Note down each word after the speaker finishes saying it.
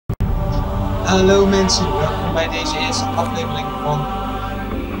Hallo mensen, welkom bij deze eerste aflevering van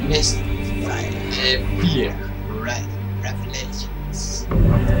Myst 4 Revelations.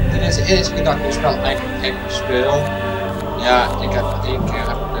 Dit is de eerste keer dat ik het spel eigenlijk echt speel. Ja, ik heb één keer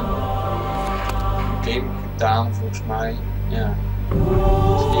een game gedaan volgens mij. Ja.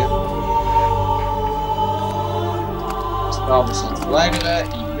 Hier. Het spel bestaat verwijderen,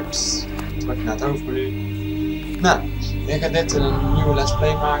 e-books. Druk naar het hoofdmenu. Nou, ik ga dit een nieuwe let's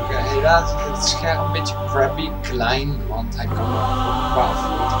play maken. Helaas is het scherm een beetje crappy, klein, want hij kan nog 12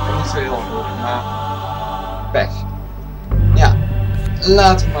 voet. Ik kan niet zo heel veel, maar pech. Ja,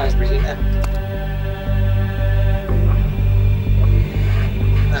 laten we maar eens beginnen.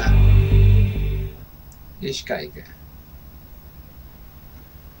 Nou, eens kijken.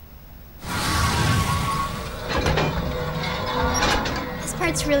 This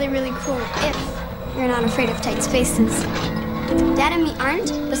part's really cool if you're not afraid of tight spaces. Dad and me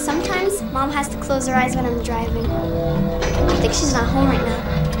aren't, but sometimes Mom has to close her eyes when I'm driving. I think she's not home right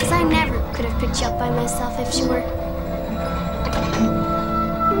now, because I never could have picked you up by myself if she were.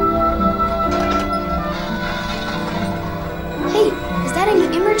 Hey, is that a new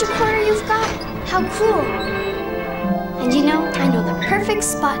image recorder you've got? How cool! And you know, I know the perfect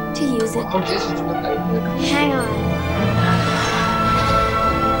spot to use it. Hang on.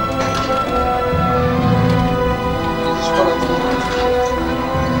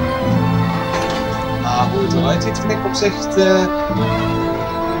 Hoe het eruit ziet vind ik op zich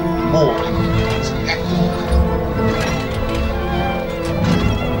mooi. Dat is echt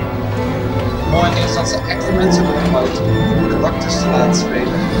mooi is dat ze echte mensen hebben gebouwd om karakters te laten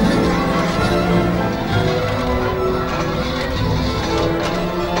spelen.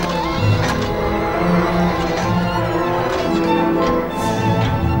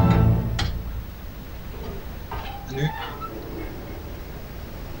 En nu?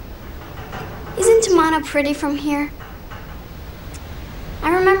 Isn't Tamana pretty from here? I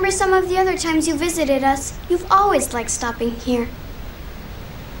remember some of the other times you visited us. You've always liked stopping here.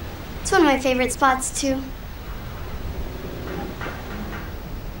 It's one of my favorite spots, too.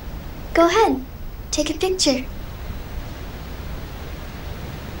 Go ahead, take a picture.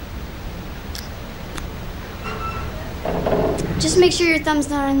 Just make sure your thumb's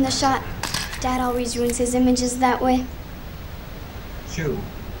not in the shot. Dad always ruins his images that way. Sure.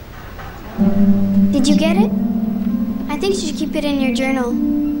 Did you get it? I think you should keep it in your journal.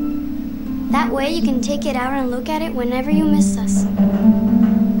 That way you can take it out and look at it whenever you miss us.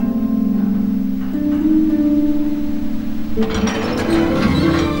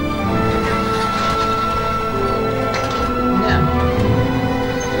 Ja.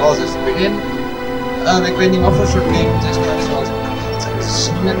 Dat is het begin. Ik weet niet wat voor soort game het is, maar zoals ik het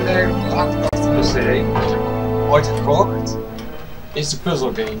gezien en dergelijke achter de serie ooit gekocht, is de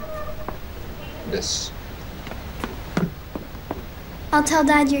puzzle game. Dus. I'll tell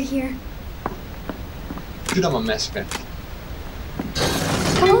Dad you're here. Doe dan maar mes weg.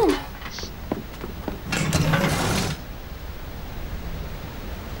 Come on.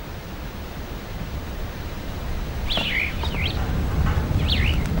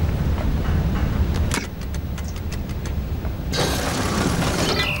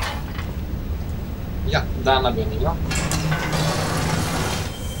 Ja, daarna ben ik ja.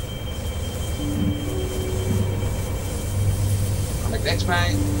 Kan ik niks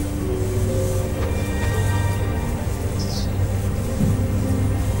mee.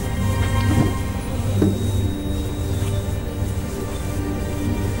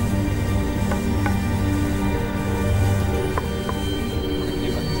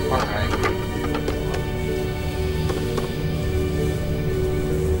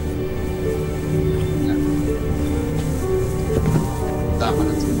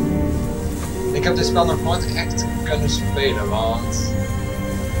 Ik heb dit spel nog nooit echt kunnen spelen, want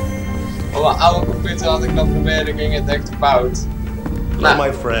op een oude computer had ik dat probeerde, ging het echt fout. Hello,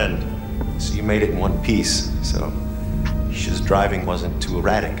 my friend. So you made it in one piece, so Isha's driving wasn't too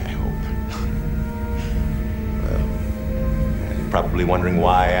erratic, I hope. Well, you're probably wondering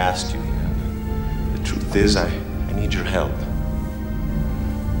why I asked you. The truth is, I need your help.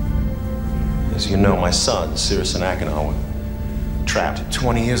 As you know, my sons, Cirrus and Achenar, were trapped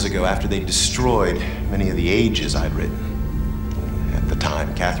 20 years ago after they destroyed many of the ages I'd written. At the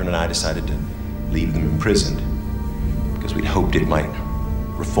time, Catherine and I decided to leave them imprisoned because we'd hoped it might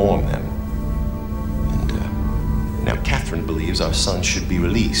reform them. And now Catherine believes our sons should be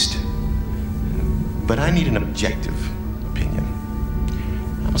released. But I need an objective opinion.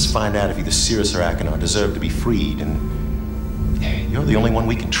 I must find out if either Cirrus or Achenar deserve to be freed, and you're the only one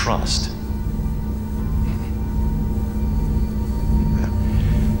we can trust.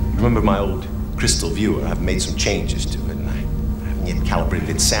 Remember my old crystal viewer, I've made some changes to it, and I haven't yet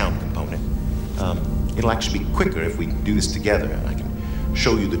calibrated its sound component. It'll actually be quicker if we do this together, and I can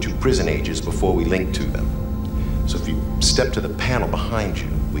show you the two prison ages before we link to them. So if you step to the panel behind you,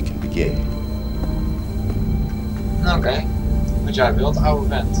 we can begin. Oké, wat jij wilt, oude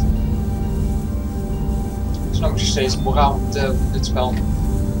vent. Ik snap nog steeds moraal in dit spel.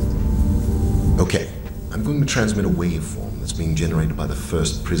 Okay, I'm going to transmit a waveform that's being generated by the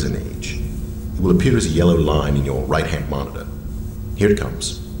first prison age. It will appear as a yellow line in your right-hand monitor. Here it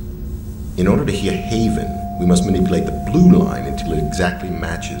comes. In order to hear Haven, we must manipulate the blue line until it exactly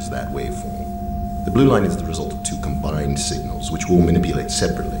matches that waveform. The blue line is the result of two combined signals, which we'll manipulate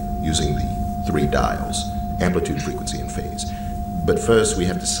separately using the 3 dials, amplitude, frequency, and phase. But first we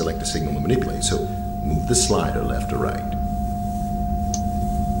have to select a signal to manipulate, so move the slider left or right.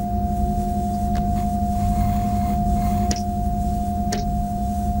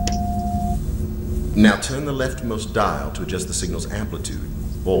 Now turn the leftmost dial to adjust the signal's amplitude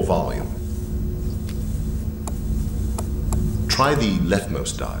or volume. Try the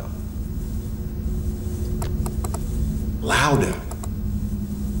leftmost dial. Louder.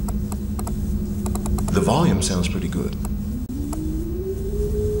 The volume sounds pretty good.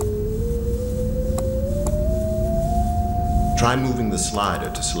 Try moving the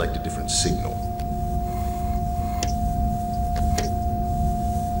slider to select a different signal.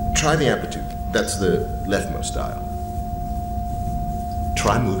 Try the amplitude. That's the leftmost dial.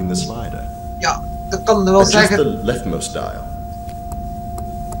 Try moving the slider. Ja, dat kan er wel Adjust zeggen. the leftmost dial.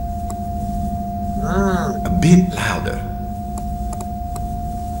 A bit louder.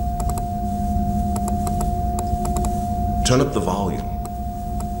 Turn up the volume.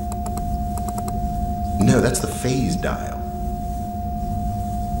 No, that's the phase dial.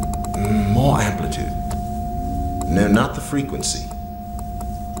 More amplitude. No, not the frequency.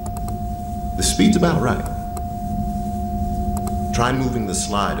 The speed's about right. Try moving the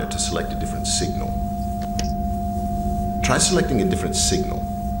slider to select a different signal. Try selecting a different signal.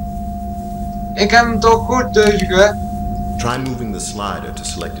 Ik heb hem toch goed, Deusje. Try moving the slider to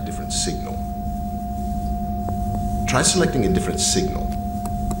select a different signal. Try selecting a different signal.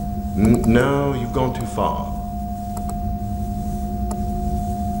 No, you've gone too far.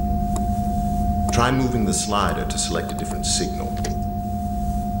 Try moving the slider to select a different signal.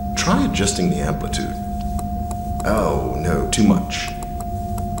 Try adjusting the amplitude. Oh, no, too much.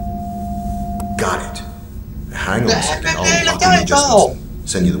 Got it. Hang on a second, I'll lock in the adjustments and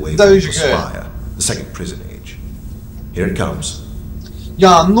send you the waveform for Spire, the second prison age. Here it comes.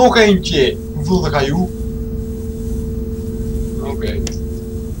 Ja, nog eentje. Hoeveel ga je? Oké.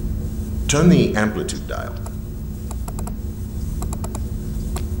 Turn the amplitude dial.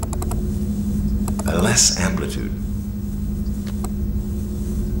 Less amplitude.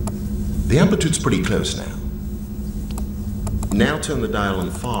 The amplitude's pretty close now. Now turn the dial on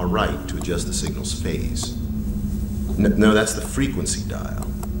the far right to adjust the signal's phase. No, that's the frequency dial.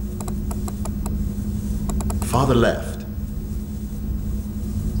 Farther left.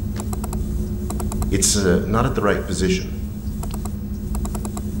 It's not at the right position.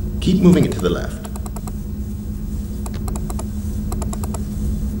 Keep moving it to the left.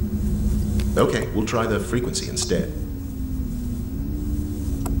 Okay, we'll try the frequency instead.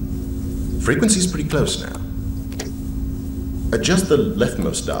 Frequency's pretty close now. Adjust the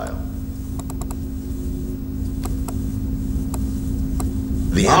leftmost dial.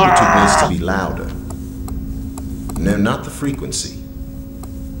 The amplitude needs to be louder. No, not the frequency.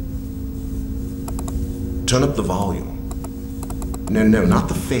 Turn up the volume. No, not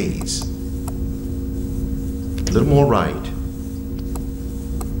the phase. A little more right.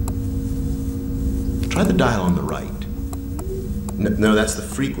 Try the dial on the right. No, that's the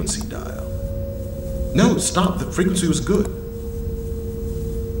frequency dial. No, stop. The frequency was good.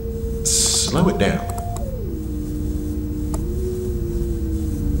 Slow it down.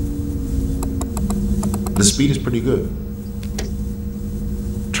 The speed is pretty good.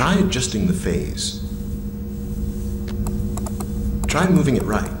 Try adjusting the phase. Try moving it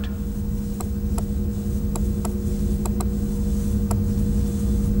right.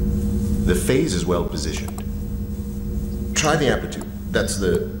 The phase is well positioned. Try the amplitude. That's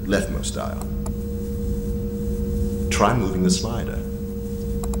the leftmost dial. Try moving the slider.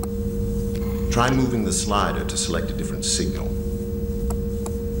 Try moving the slider to select a different signal.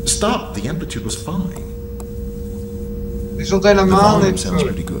 Stop! The amplitude was fine. The volume sounds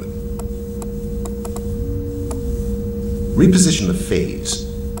pretty good. Reposition the phase.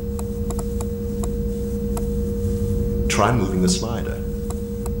 Try moving the slider.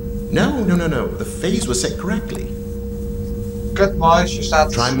 No. The phase was set correctly. kutmuisje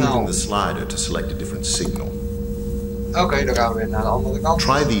staat Try snel. moving the slider to select a different signal. Oké, dan gaan we weer naar de andere kant.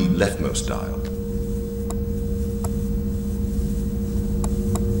 Try the leftmost dial.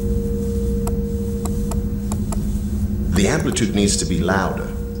 The amplitude needs to be louder.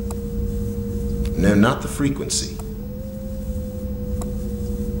 No, not the frequency.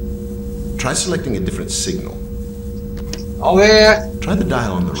 Try selecting a different signal. Alweer! Try the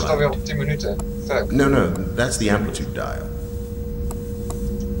dial on the We staan weer right. op 10 minuten. Fuck. No, that's the amplitude dial.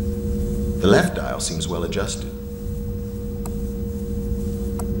 The left dial seems well adjusted.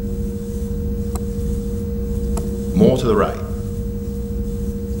 More to the right.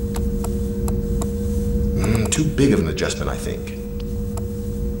 Too big of an adjustment, I think.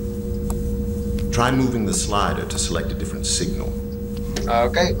 Try moving the slider to select a different signal.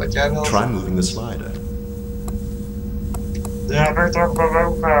 Oké, wat jij wil. Try moving the slider. Ja, weer toch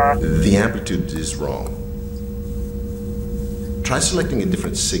bewogen. The amplitude is wrong. Try selecting a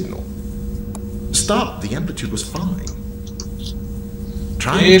different signal. Stop, the amplitude was fine.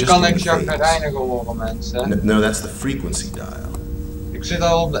 Try Hier kan ik adjusting the phase. chagrijnig horen, mensen. No, that's the frequency dial. Ik zit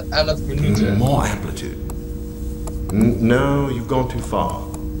al op de 11 minuten. More amplitude. No, you've gone too far.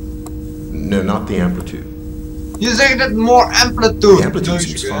 No, not the amplitude. Je zegt het more amplitude. The amplitude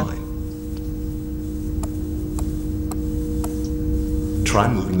seems Neusje. fine. Try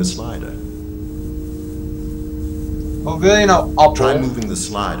moving the slider. Wat wil je nou, appel? Try moving the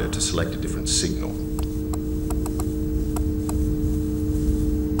slider to select a different signal.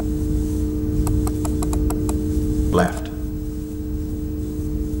 Left.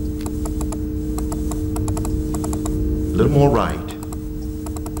 A little more right.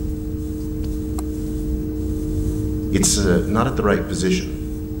 It's not at the right position.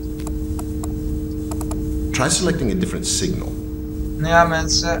 Try selecting a different signal. Ja,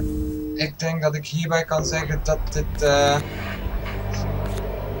 mensen. Ik denk dat ik hierbij kan zeggen dat dit...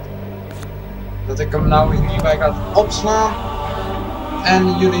 dat ik hem nou hierbij ga opslaan.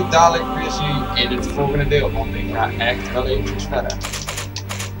 En jullie dadelijk weer zien in het volgende deel. Want ik ga echt wel eventjes verder.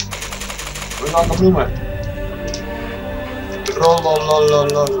 Hoe zal ik hem noemen?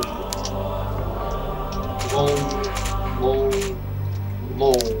 Rollolololol.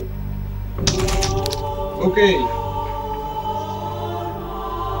 Lol. Oké.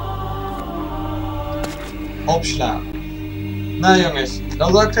 Opslaan. Nou jongens,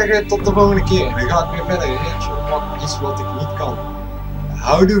 dan zou ik zeggen tot de volgende keer. Dan ga ik weer verder. Iets wat ik niet kan.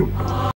 Houdoe.